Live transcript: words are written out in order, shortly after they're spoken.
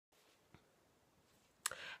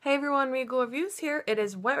Hey everyone, Regal Reviews here. It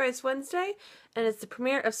is White Rice Wednesday, and it's the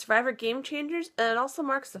premiere of Survivor Game Changers, and it also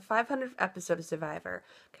marks the 500th episode of Survivor.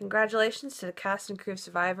 Congratulations to the cast and crew of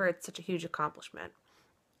Survivor, it's such a huge accomplishment.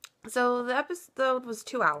 So the episode was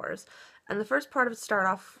 2 hours, and the first part of it started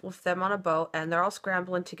off with them on a boat, and they're all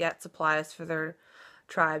scrambling to get supplies for their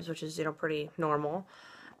tribes, which is, pretty normal.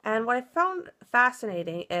 And what I found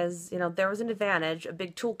fascinating is, there was an advantage, a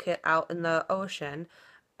big toolkit out in the ocean,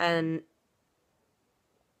 and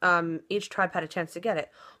each tribe had a chance to get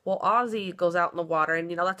it. Well, Ozzy goes out in the water, and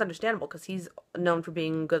that's understandable because he's known for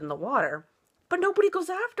being good in the water. But nobody goes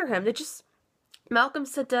after him. Malcolm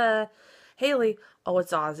said to Haley, "Oh,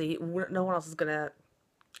 it's Ozzy. No one else is gonna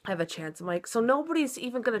have a chance." I'm like, so nobody's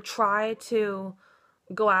even gonna try to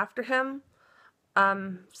go after him.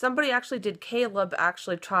 Somebody actually did. Caleb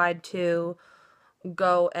actually tried to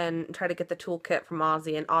go and try to get the toolkit from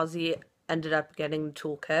Ozzy, and Ozzy ended up getting the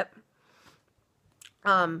toolkit.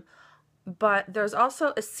 But there's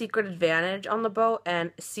also a secret advantage on the boat,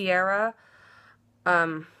 and Sierra,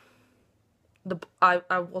 I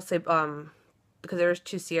will say, because there's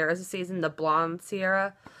two Sierras this season, the blonde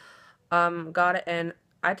Sierra, got it, and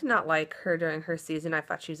I did not like her during her season. I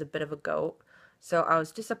thought she was a bit of a goat, so I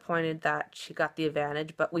was disappointed that she got the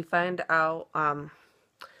advantage, but we find out,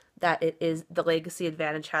 that it is, the legacy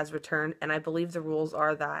advantage has returned, and I believe the rules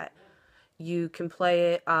are that you can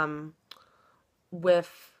play it,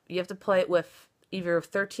 you have to play it with either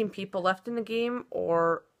 13 people left in the game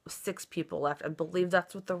or 6 people left. I believe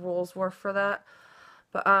that's what the rules were for that.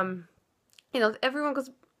 But, everyone goes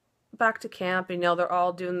back to camp, and, they're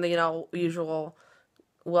all doing the, usual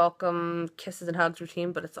welcome kisses and hugs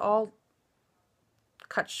routine, but it's all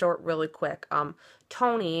cut short really quick.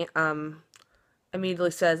 Tony,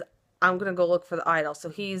 immediately says, "I'm gonna go look for the idol." So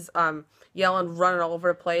he's, yelling, running all over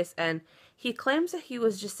the place, and he claims that he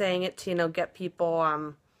was just saying it to, get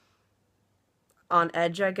people, on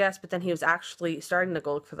edge, I guess, but then he was actually starting to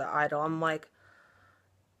go look for the idol. I'm like,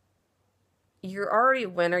 you're already a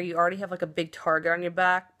winner, you already have like a big target on your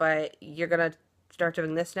back, but you're gonna start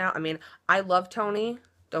doing this now? I mean, I love Tony,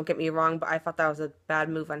 don't get me wrong, but I thought that was a bad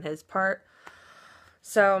move on his part.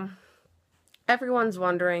 So everyone's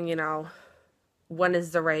wondering, when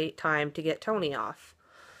is the right time to get Tony off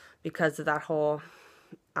because of that whole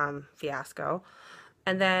fiasco.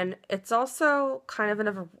 And then it's also kind of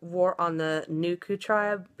another war on the Nuku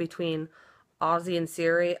tribe between Ozzy and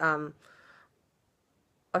Cirie.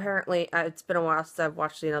 Apparently, it's been a while since I've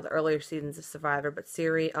watched, the earlier seasons of Survivor, but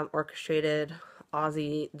Cirie orchestrated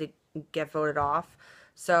Ozzy to get voted off.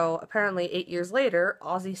 So apparently 8 years later,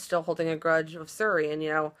 Ozzy's still holding a grudge of Cirie,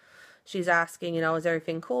 and, she's asking, is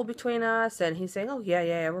everything cool between us? And he's saying, "Oh,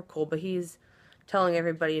 yeah, we're cool," but he's telling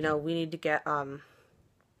everybody, we need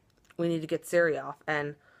to get Cirie off.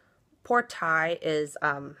 And poor Ty is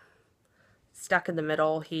stuck in the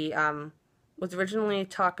middle. He was originally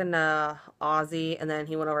talking to Ozzy, and then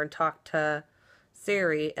he went over and talked to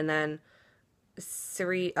Cirie, and then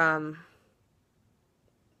Cirie,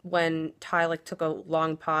 when Ty took a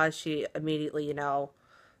long pause, she immediately,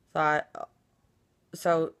 thought,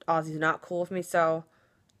 so Ozzy's not cool with me. So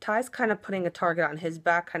Ty's kind of putting a target on his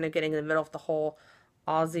back, kind of getting in the middle of the whole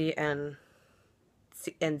Ozzy and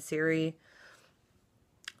Cirie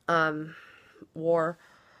war.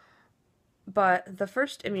 But the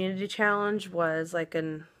first immunity challenge was like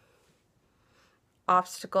an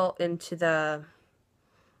obstacle into the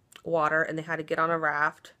water, and they had to get on a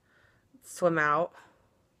raft, swim out,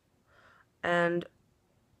 and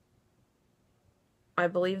I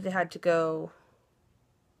believe they had to go,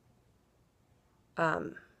 I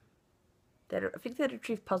think they had to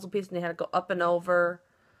retrieve puzzle pieces, and they had to go up and over,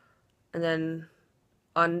 and then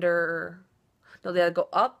under, no, they had to go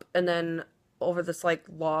up and then over this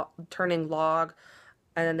turning log,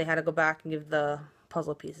 and then they had to go back and give the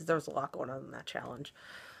puzzle pieces. There was a lot going on in that challenge.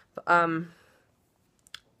 But,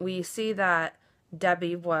 we see that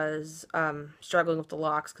Debbie was struggling with the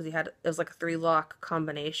locks because it was like a 3-lock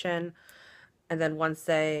combination, and then once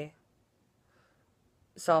they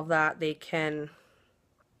solve that, they can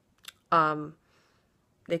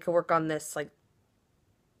work on this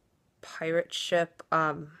pirate ship,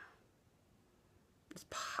 not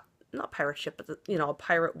pirate ship, but a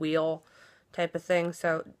pirate wheel type of thing.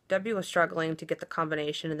 So Debbie was struggling to get the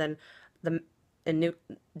combination, and then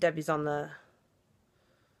Debbie's on the,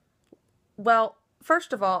 well,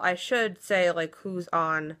 first of all, I should say who's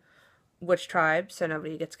on which tribe so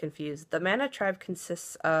nobody gets confused. The Mana tribe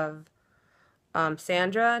consists of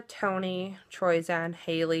Sandra, Tony, Troyzan,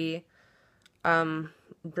 Haley,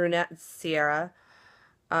 Brunette, Sierra,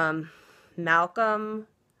 Malcolm,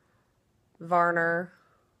 Varner,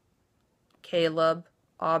 Caleb,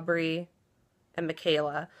 Aubrey, and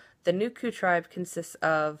Michaela. The Nuku tribe consists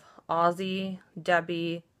of Ozzy,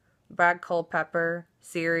 Debbie, Brad Culpepper,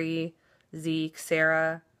 Siri, Zeke,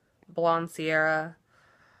 Sarah, Blonde Sierra,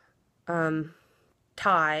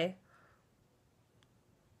 Ty.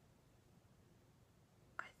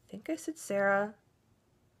 I think I said Sarah.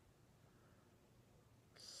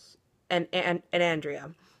 And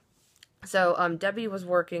Andrea. So Debbie was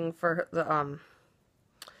working for the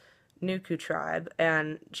Nuku tribe,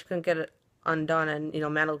 and she couldn't get it undone, and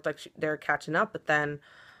man, it looked like they were catching up, but then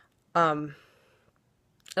um,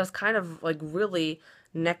 it was kind of like really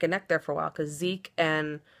neck and neck there for a while because Zeke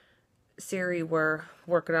and Siri were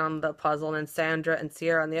working on the puzzle, and then Sandra and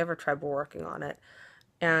Sierra and the other tribe were working on it,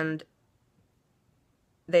 and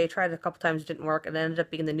they tried it a couple times, didn't work, and it ended up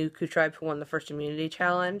being the Nuku tribe who won the first immunity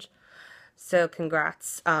challenge. So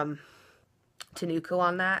congrats to Nuku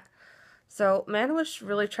on that. So Man was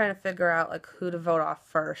really trying to figure out like who to vote off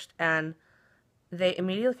first, and they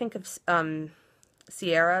immediately think of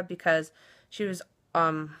Sierra because she was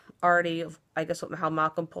already, I guess how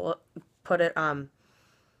Malcolm put it,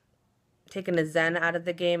 taking a Zen out of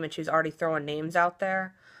the game, and she was already throwing names out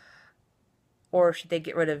there. Or should they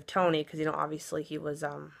get rid of Tony because obviously he was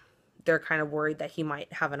they're kind of worried that he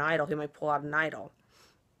might have an idol, he might pull out an idol,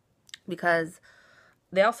 because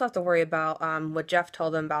they also have to worry about what Jeff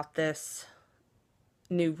told them about this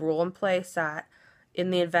new rule in place that in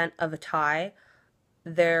the event of a tie,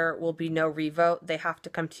 there will be no revote. They have to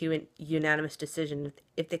come to a unanimous decision.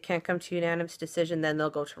 If they can't come to a unanimous decision, then they'll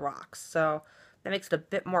go to rocks. So that makes it a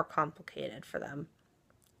bit more complicated for them.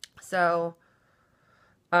 So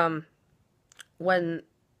when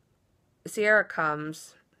Sierra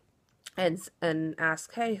comes and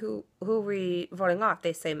asks, hey, who are we voting off?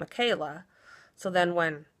 They say Michaela. So then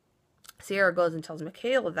when Sierra goes and tells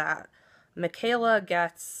Michaela that, Michaela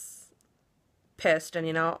gets pissed,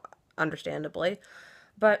 and understandably,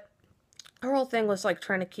 but her whole thing was like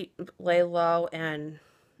trying to lay low and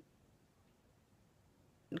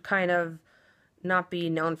kind of not be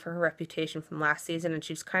known for her reputation from last season, and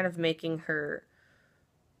she's kind of making her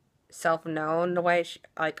self-known the way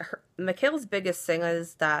Michaela's biggest thing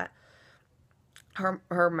is that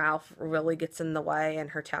her mouth really gets in the way,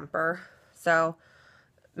 and her temper. So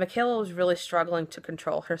Michaela was really struggling to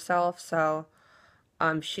control herself, so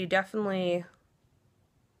she definitely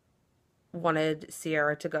wanted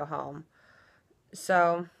Sierra to go home.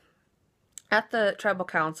 So at the tribal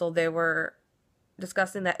council, they were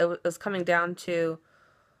discussing that it was coming down to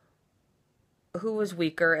who was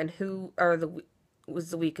weaker and who was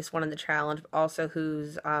the weakest one in the challenge, but also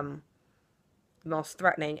who's most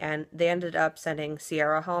threatening, and they ended up sending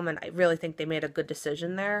Sierra home, and I really think they made a good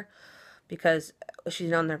decision there because she's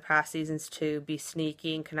known in their past seasons to be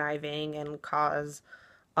sneaky and conniving and cause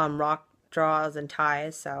rock draws and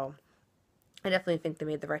ties, so I definitely think they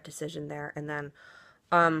made the right decision there. And then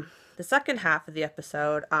the second half of the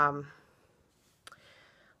episode,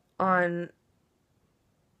 on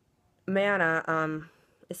Mana,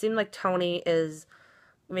 it seemed like Tony is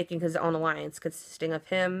making his own alliance consisting of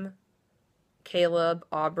him, Caleb,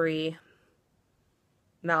 Aubrey,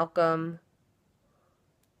 Malcolm.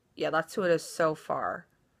 Yeah, that's who it is so far,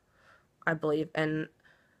 I believe, and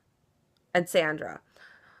Sandra.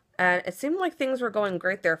 And it seemed like things were going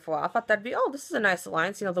great there for a while. I thought that'd be, this is a nice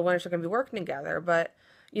alliance. The winners are going to be working together. But,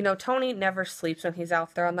 Tony never sleeps when he's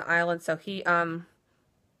out there on the island. So he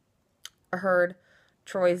heard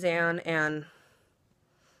Troyzan and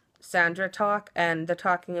Sandra talk. And they're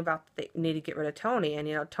talking about that they need to get rid of Tony.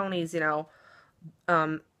 And, Tony's, he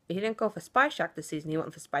didn't go for Spy Shack this season. He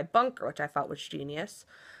went for Spy Bunker, which I thought was genius.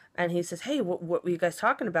 And he says, hey, what were you guys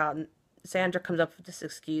talking about? And Sandra comes up with this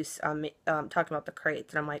excuse, talking about the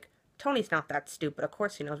crates, and I'm like, Tony's not that stupid. Of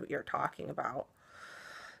course he knows what you're talking about.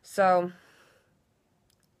 So,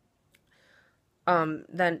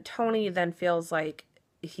 then Tony then feels like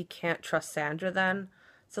he can't trust Sandra then.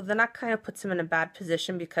 So then that kind of puts him in a bad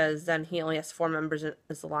position because then he only has 4 members in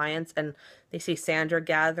his alliance, and they see Sandra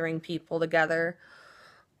gathering people together.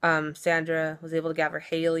 Sandra was able to gather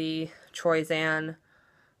Haley, Troyzan,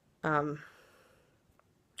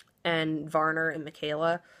 and Varner and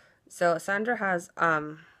Michaela. So Sandra has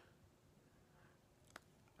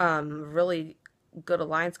really good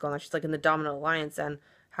alliance going on. She's like in the dominant alliance, and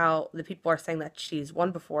how the people are saying that she's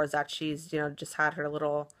won before is that she's just had her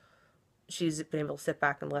little, she's been able to sit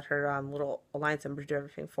back and let her little alliance members do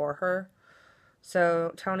everything for her.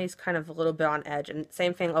 So Tony's kind of a little bit on edge, and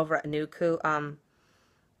same thing over at Nuku.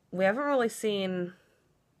 We haven't really seen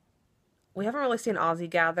Ozzy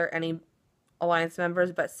gather any alliance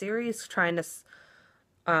members, but Siri's trying to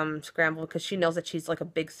scramble because she knows that she's like a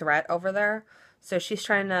big threat over there. So she's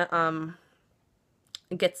trying to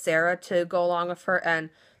get Sarah to go along with her, and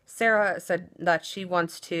Sarah said that she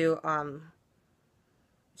wants to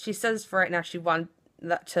she says for right now she wants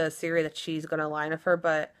that to Siri that she's gonna align with her,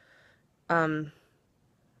 but um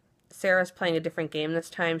Sarah's playing a different game this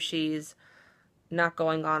time. She's not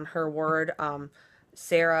going on her word.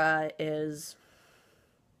 Sarah is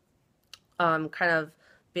kind of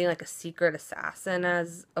being like a secret assassin,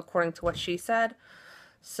 as according to what she said.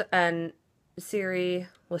 So, and Siri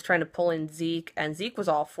was trying to pull in Zeke, and Zeke was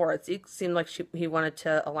all for it. Zeke seemed like he wanted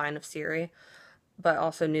to align with Siri, but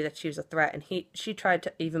also knew that she was a threat. And she tried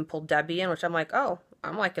to even pull Debbie in, which I'm like, oh,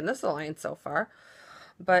 I'm liking this alliance so far.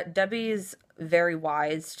 But Debbie's very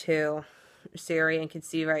wise to Siri and can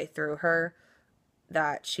see right through her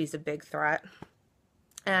that she's a big threat.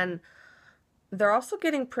 And they're also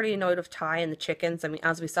getting pretty annoyed with Ty and the chickens. I mean,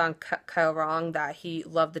 as we saw in Kyle Wrong, that he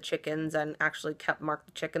loved the chickens and actually kept Mark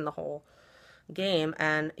the chicken the whole game,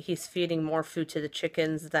 and he's feeding more food to the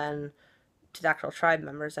chickens than to the actual tribe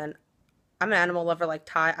members. And I'm an animal lover like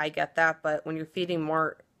Ty, I get that, but when you're feeding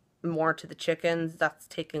more to the chickens, that's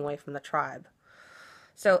taking away from the tribe.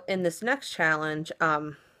 So in this next challenge,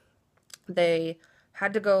 they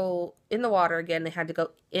had to go in the water again. They had to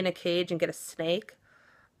go in a cage and get a snake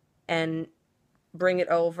and bring it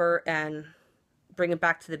over and bring it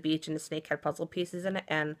back to the beach, and the snake had puzzle pieces in it,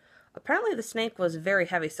 and apparently the snake was very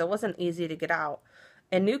heavy, so it wasn't easy to get out.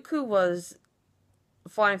 And Nuku was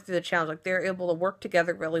flying through the challenge. Like, they were able to work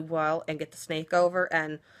together really well and get the snake over,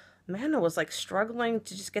 and Mana was like struggling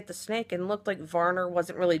to just get the snake, and looked like Varner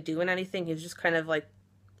wasn't really doing anything. He was just kind of like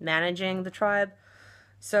managing the tribe.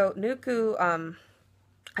 So Nuku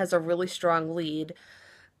has a really strong lead,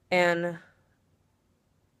 and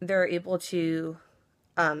they're able to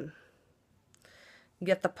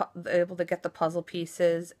get the puzzle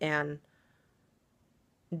pieces, and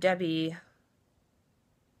Debbie,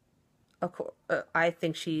 I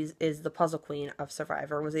think is the puzzle queen of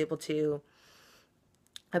Survivor, was able to,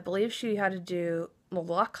 I believe she had to do, well,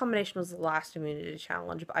 the lock combination was the last immunity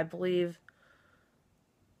challenge, but I believe,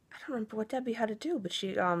 I don't remember what Debbie had to do, but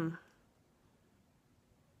she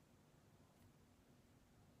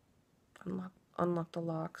unlock the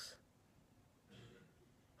locks.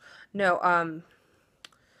 No,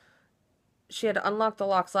 she had to unlock the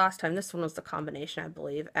locks last time. This one was the combination, I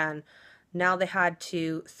believe. And now they had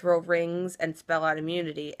to throw rings and spell out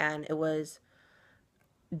immunity. And it was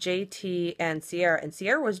JT and Sierra. And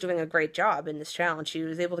Sierra was doing a great job in this challenge. She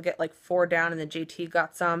was able to get like 4 down, and then JT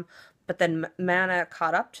got some. But then Mana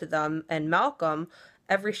caught up to them. And Malcolm,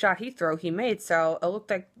 every shot he threw, he made. So it looked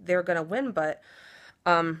like they were going to win. But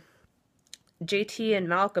JT and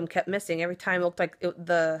Malcolm kept missing. Every time it looked like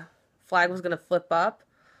the flag was going to flip up,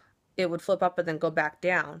 it would flip up and then go back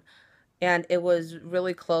down. And it was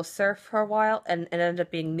really close there for a while, and it ended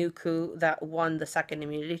up being Nuku that won the second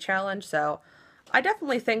immunity challenge. So I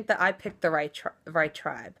definitely think that I picked the right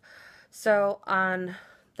tribe. So on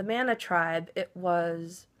the Mana tribe, it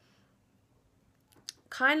was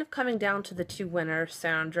kind of coming down to the 2 winners,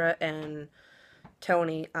 Sandra and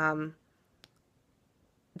Tony.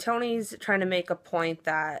 Tony's trying to make a point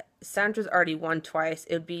that Sandra's already won twice.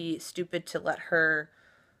 It would be stupid to let her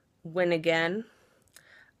win again.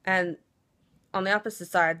 And on the opposite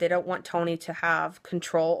side, they don't want Tony to have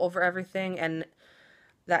control over everything, and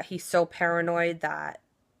that he's so paranoid that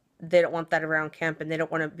they don't want that around camp, and they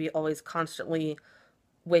don't want to be always constantly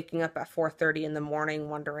waking up at 4:30 in the morning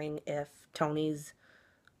wondering if Tony's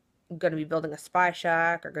going to be building a spy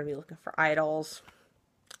shack or going to be looking for idols.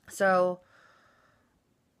 So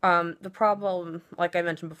the problem, like I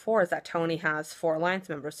mentioned before, is that Tony has 4 alliance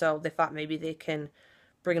members, so they thought maybe they can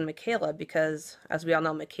bring in Michaela, because, as we all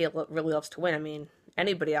know, Michaela really loves to win. I mean,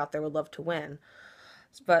 anybody out there would love to win.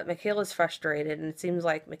 But Michaela's frustrated, and it seems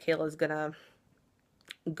like Michaela's gonna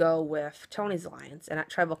go with Tony's alliance. And at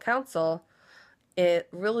Tribal Council, it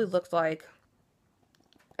really looked like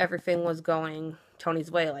everything was going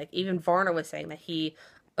Tony's way. Like, even Varner was saying that he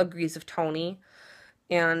agrees with Tony,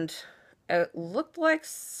 and it looked like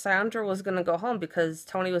Sandra was going to go home, because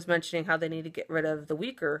Tony was mentioning how they need to get rid of the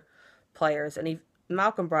weaker players, and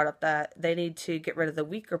Malcolm brought up that they need to get rid of the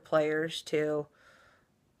weaker players to,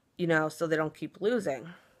 so they don't keep losing.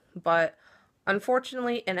 But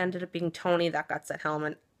unfortunately, it ended up being Tony that got sent home,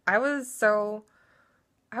 and I was sad.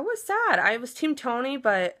 I was Team Tony,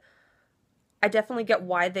 but I definitely get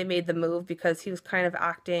why they made the move, because he was kind of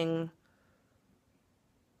acting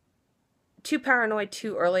too paranoid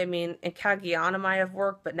too early. I mean, in Cagayan might have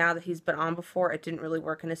worked, but now that he's been on before, it didn't really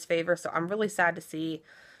work in his favor. So I'm really sad to see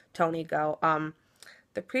Tony go.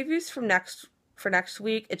 The previews for next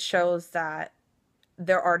week, it shows that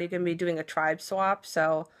they're already going to be doing a tribe swap,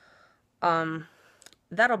 so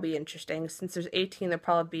that'll be interesting. Since there's 18, there'll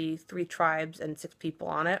probably be 3 tribes and 6 people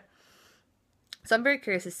on it. So I'm very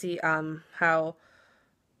curious to see how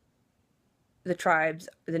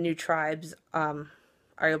the new tribes,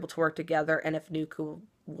 are able to work together, and if Nuku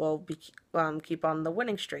will be keep on the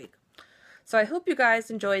winning streak. So I hope you guys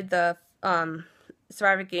enjoyed the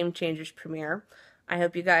Survivor Game Changers premiere. I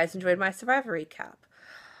hope you guys enjoyed my Survivor recap.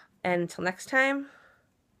 And until next time,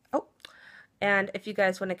 and if you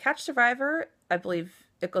guys want to catch Survivor, I believe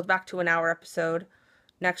it goes back to an hour episode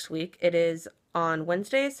next week. It is on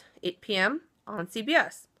Wednesdays, 8 p.m. on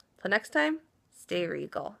CBS. Till next time, stay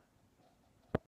regal.